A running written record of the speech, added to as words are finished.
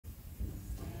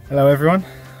Hello everyone,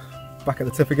 back at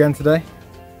the tip again today.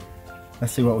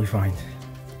 Let's see what we find.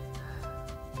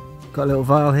 Got a little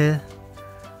vial here,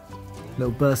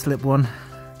 little burst lip one,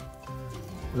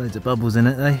 loads of bubbles in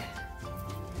it though.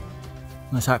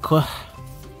 Nice aqua.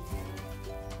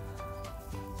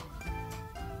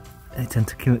 They tend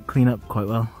to clean up quite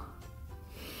well.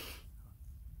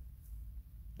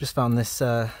 Just found this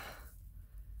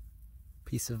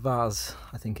piece of vase,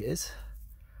 I think it is.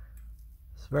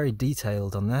 It's very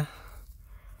detailed on there.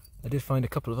 I did find a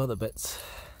couple of other bits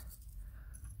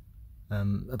a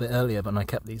bit earlier, but I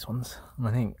kept these ones. And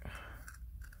I think,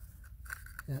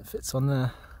 yeah, it fits on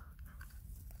there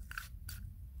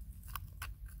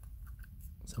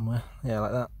somewhere. Yeah,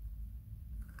 like that.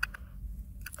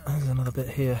 There's another bit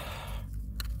here.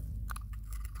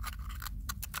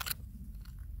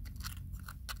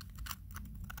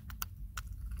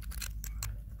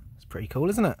 It's pretty cool,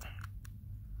 isn't it?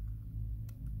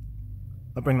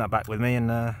 I'll bring that back with me and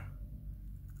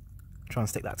try and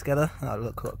stick that together. That'll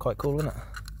look quite cool, wouldn't it?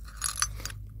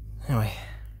 Anyway,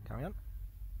 carry on.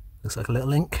 Looks like a little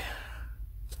link.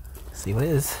 Let's see what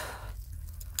it is.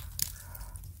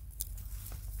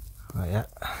 Oh yeah.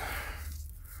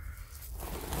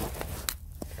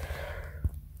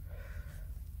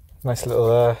 Nice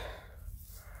little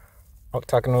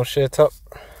octagonal sheer top.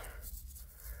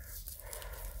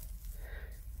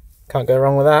 Can't go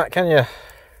wrong with that, can you?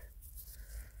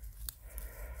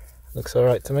 Looks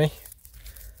alright to me.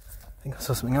 I think I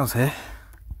saw something else here.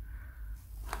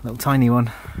 A little tiny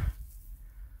one.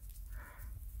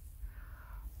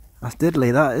 That's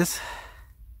diddly, that is.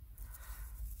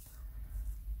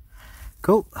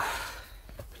 Cool.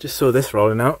 Just saw this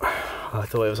rolling out. I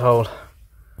thought it was whole.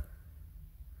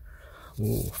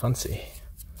 Ooh, fancy.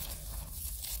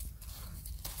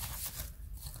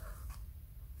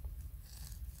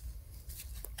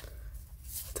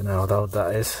 Don't know how old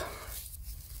that is.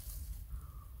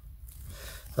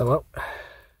 Oh well,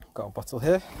 got a bottle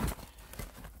here.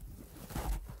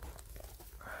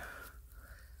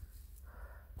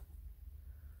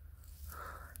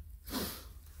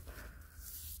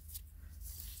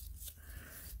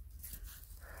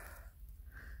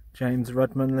 James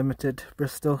Rudman Limited,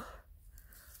 Bristol.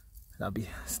 That'll be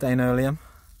Stenoleum.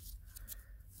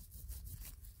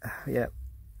 Yeah,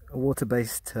 a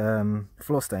water-based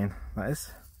floor stain, that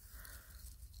is.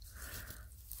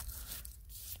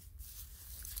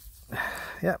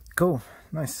 Yeah, cool,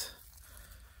 nice.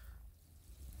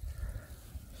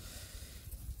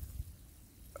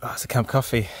 Oh, it's a Camp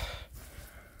Coffee.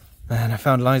 Man, I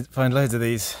find loads of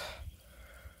these.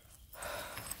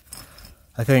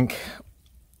 I think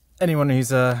anyone who's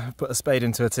put a spade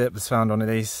into a tip has found one of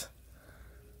these.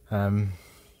 I've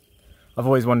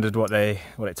always wondered what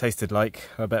it tasted like.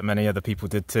 I bet many other people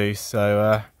did too.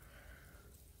 So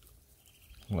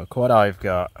look what I've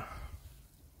got.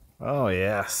 Oh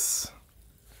yes.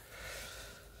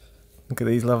 Look at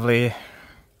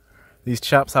these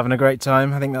chaps having a great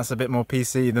time. I think that's a bit more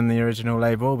PC than the original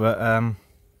label, but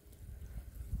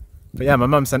yeah, my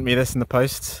mum sent me this in the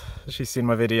post. She's seen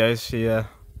my videos. She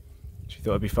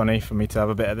thought it'd be funny for me to have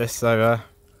a bit of this, so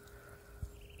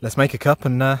let's make a cup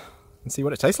and see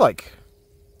what it tastes like.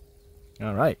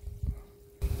 All right.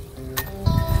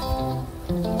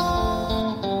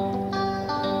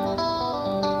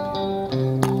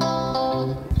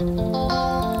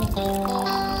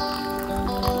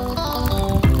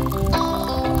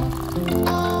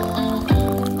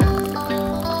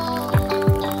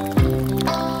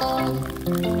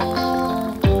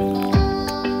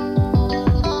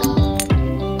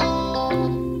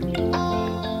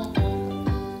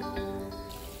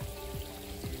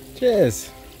 Cheers!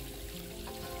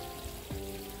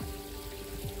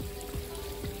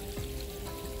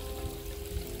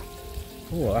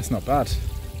 Oh, that's not bad.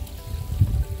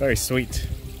 Very sweet.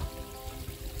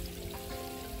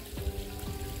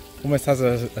 Almost has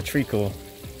a treacle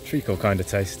kind of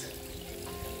taste.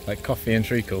 Like coffee and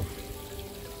treacle.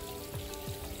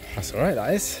 That's alright,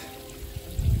 that is.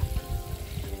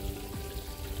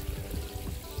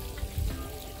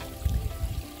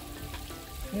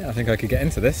 Yeah, I think I could get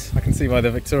into this. I can see why the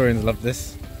Victorians loved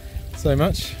this so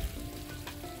much.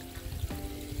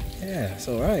 Yeah, it's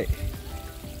alright.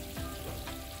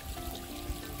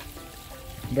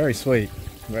 Very sweet,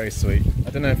 very sweet. I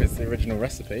don't know if it's the original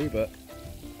recipe, but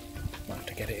might have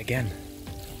to get it again.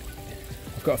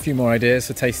 I've got a few more ideas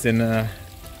for tasting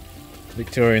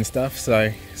Victorian stuff,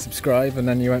 so subscribe and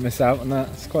then you won't miss out on that.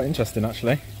 It's quite interesting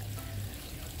actually.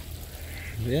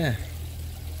 But yeah.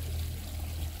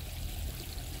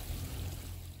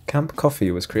 Camp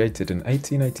Coffee was created in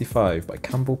 1885 by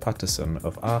Campbell Patterson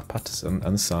of R. Patterson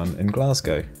and Son in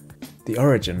Glasgow. The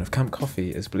origin of camp coffee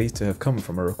is believed to have come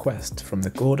from a request from the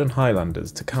Gordon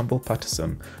Highlanders to Campbell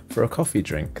Patterson for a coffee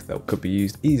drink that could be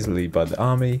used easily by the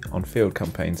army on field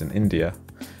campaigns in India.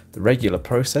 The regular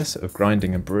process of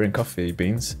grinding and brewing coffee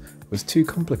beans was too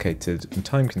complicated and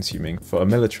time-consuming for a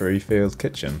military field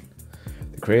kitchen.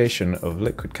 The creation of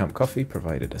liquid camp coffee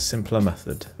provided a simpler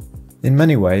method. In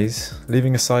many ways,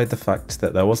 leaving aside the fact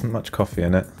that there wasn't much coffee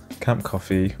in it, camp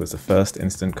coffee was the first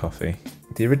instant coffee.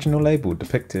 The original label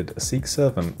depicted a Sikh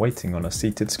servant waiting on a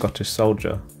seated Scottish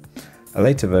soldier. A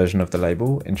later version of the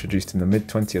label, introduced in the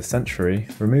mid-20th century,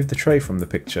 removed the tray from the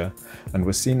picture and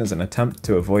was seen as an attempt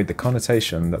to avoid the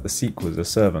connotation that the Sikh was a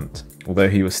servant, although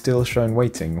he was still shown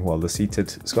waiting while the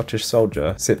seated Scottish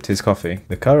soldier sipped his coffee.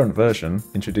 The current version,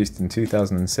 introduced in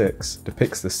 2006,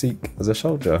 depicts the Sikh as a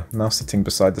soldier, now sitting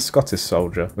beside the Scottish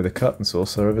soldier with a cup and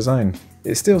saucer of his own.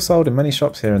 It's still sold in many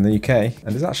shops here in the UK,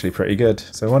 and is actually pretty good,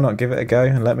 so why not give it a go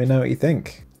and let me know what you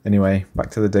think. Anyway,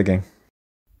 back to the digging.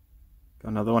 Got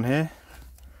another one here.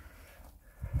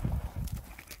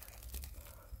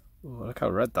 Ooh, look how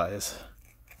red that is.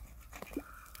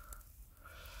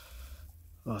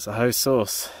 Oh, it's a hoe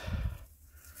sauce.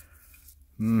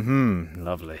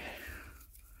 Lovely.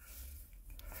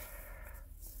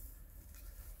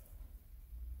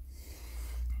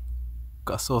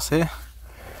 Got a sauce here.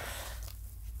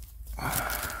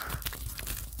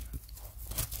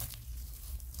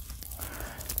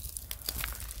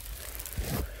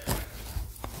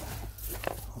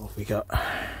 What have we got?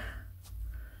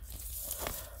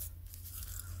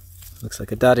 Looks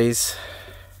like a Daddy's.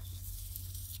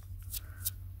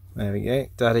 There we go,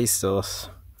 Daddy's sauce.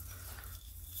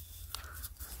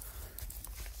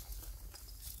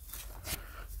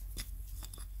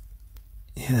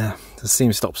 Yeah, the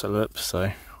seam stops at the lip,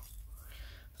 so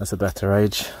that's a better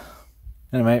age.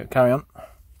 Anyway, carry on.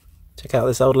 Check out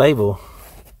this old label.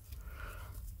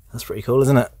 That's pretty cool,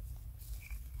 isn't it?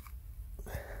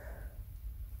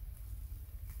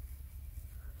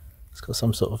 It's got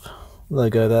some sort of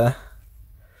logo there.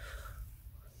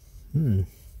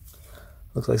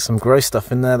 Looks like some gross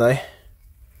stuff in there though.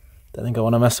 Don't think I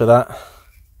want to mess with that.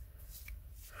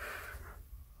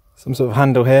 Some sort of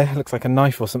handle here, looks like a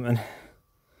knife or something.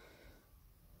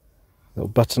 Little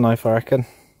butter knife, I reckon.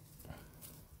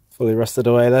 Fully rusted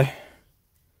away though.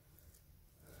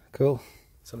 Cool.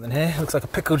 Something here, looks like a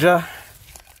pickle jar.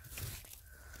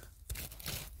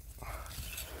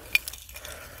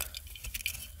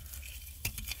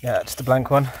 Yeah, just a blank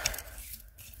one.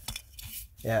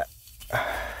 Yeah.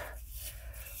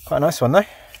 Quite a nice one though.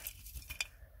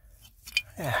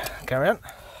 Yeah, carry on.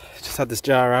 Just had this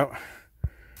jar out.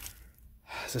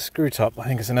 It's a screw top, I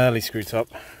think it's an early screw top.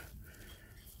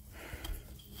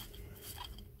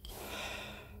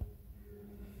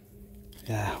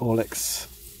 Yeah, Horlicks.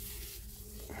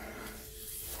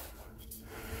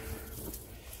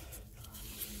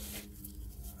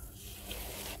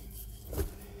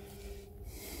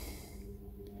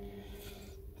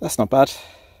 That's not bad.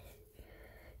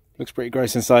 Looks pretty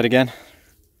gross inside again.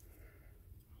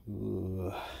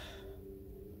 Ooh.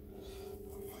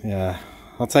 Yeah,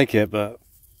 I'll take it, but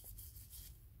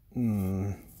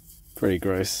pretty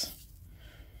gross.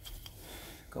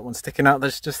 Got one sticking out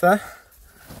that's just there.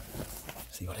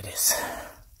 See what it is.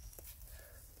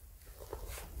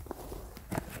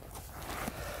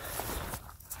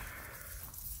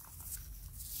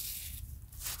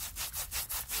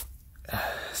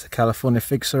 It's a California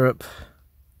fig syrup,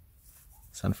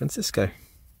 San Francisco.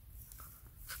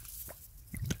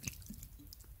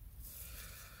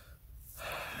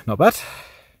 Not bad.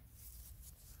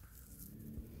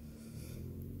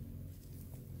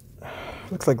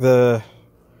 Looks like a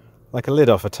lid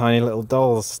off a tiny little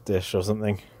doll's dish or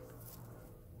something.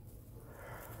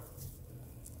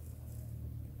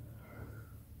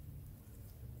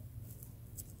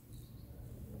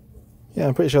 Yeah,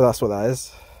 I'm pretty sure that's what that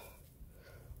is.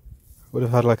 Would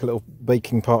have had like a little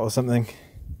baking pot or something.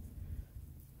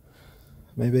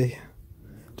 Maybe.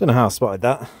 Don't know how I spotted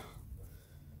that.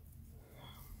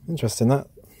 Interesting that.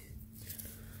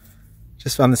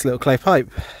 Just found this little clay pipe.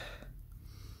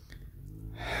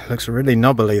 Looks really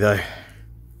knobbly though.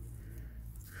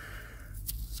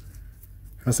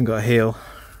 Hasn't got a heel.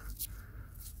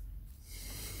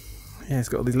 Yeah, it's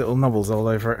got all these little knobbles all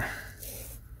over it.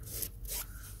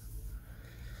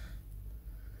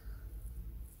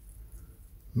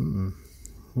 I've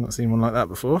not seen one like that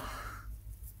before.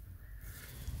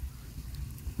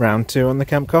 Round 2 on the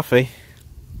camp coffee.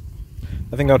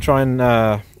 I think I'll try and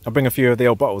I'll bring a few of the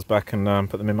old bottles back and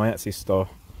put them in my Etsy store.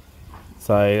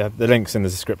 So the link's in the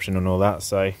description and all that,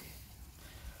 so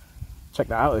check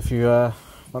that out if you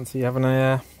fancy having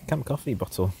a camp coffee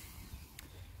bottle.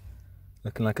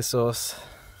 Looking like a sauce.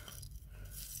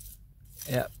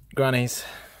 Yep, Granny's.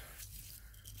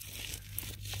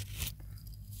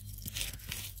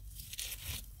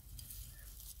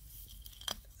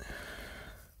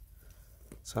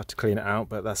 So I have to clean it out,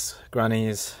 but that's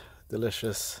Granny's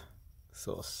delicious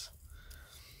sauce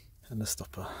and the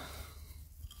stopper.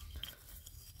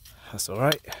 That's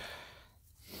alright.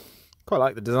 Quite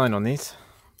like the design on these.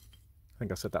 I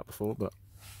think I've said that before, but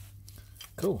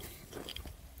cool.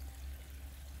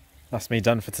 That's me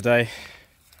done for today.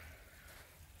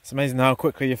 It's amazing how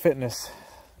quickly your fitness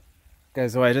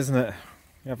goes away, doesn't it?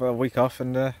 You have a week off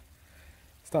and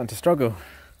starting to struggle.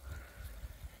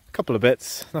 A couple of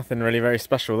bits, nothing really very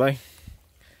special though.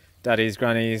 Daddy's,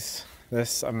 Granny's,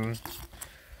 this. I'm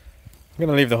going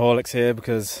to leave the Horlicks here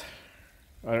because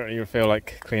I don't even feel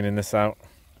like cleaning this out.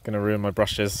 I'm going to ruin my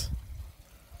brushes.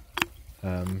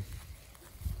 But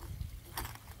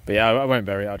yeah, I won't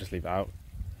bury it, I'll just leave it out.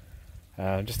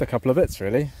 Just a couple of bits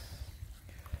really.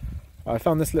 I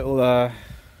found this little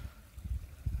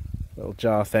little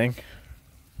jar thing.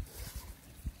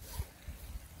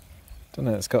 Don't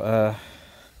know, it's got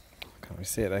can't really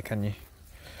see it there, can you?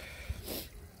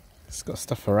 It's got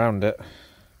stuff around it.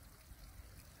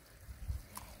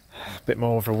 A bit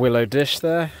more of a willow dish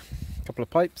there. A couple of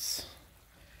pipes.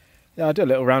 Yeah, I did a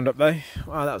little roundup though.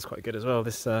 Wow, that was quite good as well.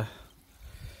 This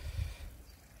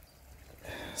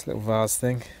little vase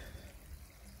thing.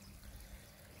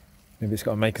 Maybe it's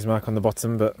got a maker's mark on the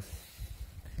bottom, but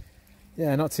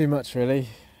yeah, not too much really.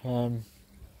 I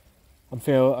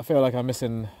feel like I'm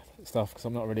missing stuff because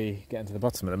I'm not really getting to the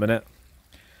bottom at the minute.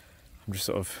 I'm just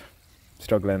sort of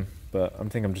struggling, but I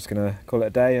think I'm just gonna call it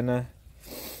a day and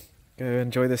go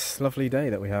enjoy this lovely day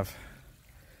that we have.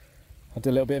 I'll do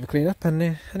a little bit of a clean up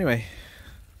and anyway,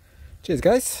 cheers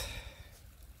guys.